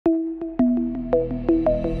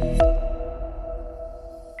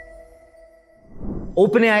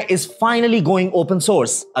OpenAI is finally going open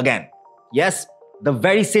source again. Yes, the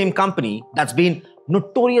very same company that's been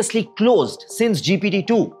notoriously closed since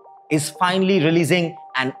GPT-2 is finally releasing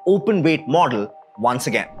an open weight model once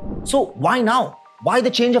again. So why now? Why the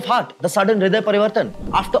change of heart, the sudden Hriday Parivartan?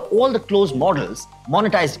 After all the closed models,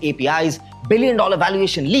 monetized APIs, billion-dollar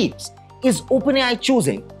valuation leaps, is OpenAI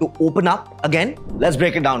choosing to open up again? Let's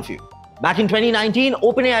break it down for you. Back in 2019,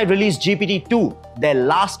 OpenAI released GPT-2, their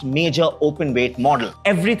last major open weight model.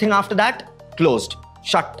 Everything after that, closed,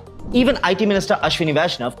 shut. Even IT Minister Ashwini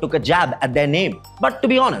Vaishnav took a jab at their name. But to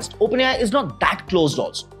be honest, OpenAI is not that closed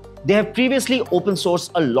also. They have previously open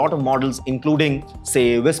sourced a lot of models including,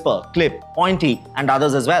 say, Whisper, Clip, Pointy and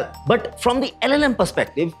others as well. But from the LLM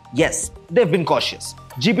perspective, yes, they've been cautious.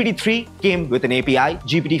 GPT-3 came with an API.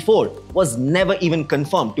 GPT-4 was never even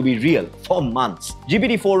confirmed to be real for months.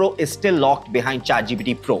 GPT-4o is still locked behind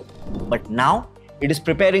ChatGPT Pro. But now, it is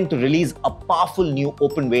preparing to release a powerful new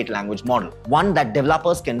open weight language model. One that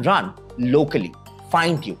developers can run locally,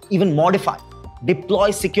 fine-tune, even modify,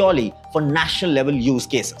 deploy securely for national level use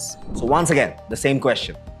cases. So once again, the same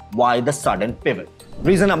question. Why the sudden pivot?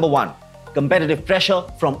 Reason number one, competitive pressure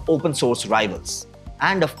from open source rivals.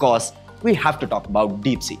 And of course, we have to talk about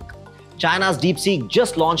DeepSeek. China's DeepSeek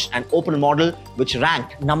just launched an open model which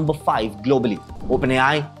ranked number 5 globally.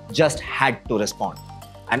 OpenAI just had to respond.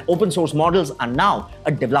 And open source models are now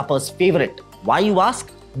a developer's favorite. Why, you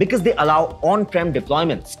ask? Because they allow on-prem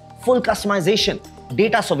deployments, full customization,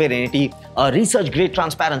 data sovereignty, research-grade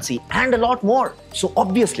transparency, and a lot more. So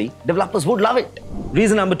obviously, developers would love it.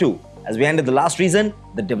 Reason number 2, as we ended the last reason,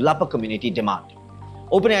 the developer community demand.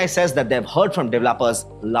 OpenAI says that they've heard from developers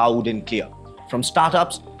loud and clear. From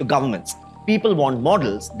startups to governments, people want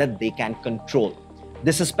models that they can control.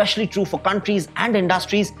 This is especially true for countries and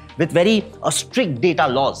industries with very strict data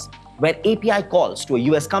laws, where API calls to a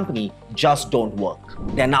US company just don't work.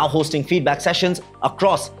 They're now hosting feedback sessions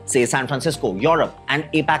across, say, San Francisco, Europe, and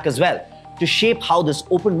APAC as well, to shape how this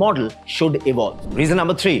open model should evolve. Reason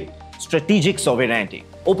number 3, strategic sovereignty.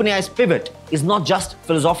 OpenAI's pivot is not just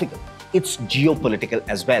philosophical, it's geopolitical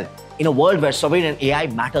as well. In a world where sovereign AI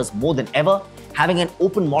matters more than ever, having an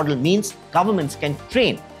open model means governments can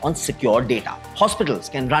train on secure data. Hospitals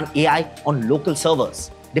can run AI on local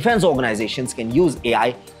servers. Defense organizations can use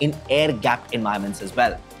AI in air-gapped environments as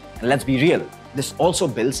well. And let's be real, this also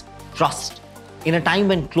builds trust. In a time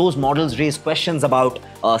when closed models raise questions about,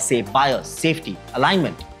 say, bias, safety,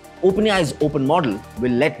 alignment, OpenAI's open model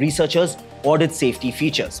will let researchers audit safety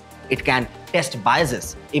features. It can test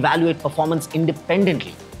biases, evaluate performance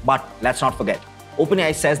independently. But let's not forget,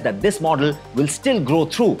 OpenAI says that this model will still grow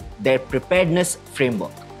through their preparedness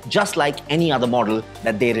framework, just like any other model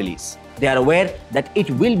that they release. They are aware that it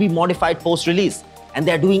will be modified post-release, and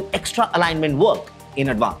they are doing extra alignment work in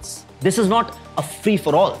advance. This is not a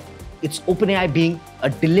free-for-all. It's OpenAI being a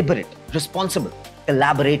deliberate, responsible,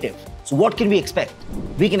 collaborative. So what can we expect?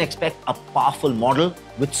 We can expect a powerful model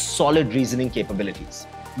with solid reasoning capabilities,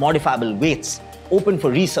 modifiable weights, open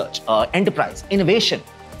for research, enterprise, innovation,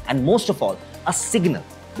 and most of all, a signal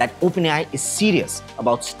that OpenAI is serious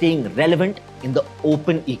about staying relevant in the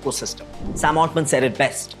open ecosystem. Sam Altman said it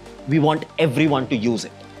best. We want everyone to use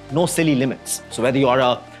it. No silly limits. So whether you're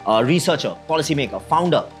a researcher, policymaker,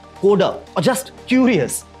 founder, coder, or just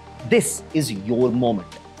curious, this is your moment.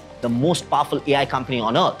 The most powerful AI company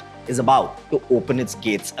on earth is about to open its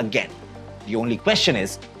gates again. The only question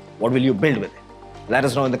is, what will you build with it? Let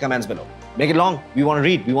us know in the comments below. Make it long. We want to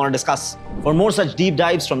read. We want to discuss. For more such deep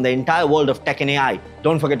dives from the entire world of tech and AI,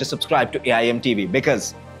 don't forget to subscribe to AIM TV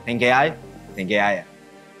because think AI, think AIM.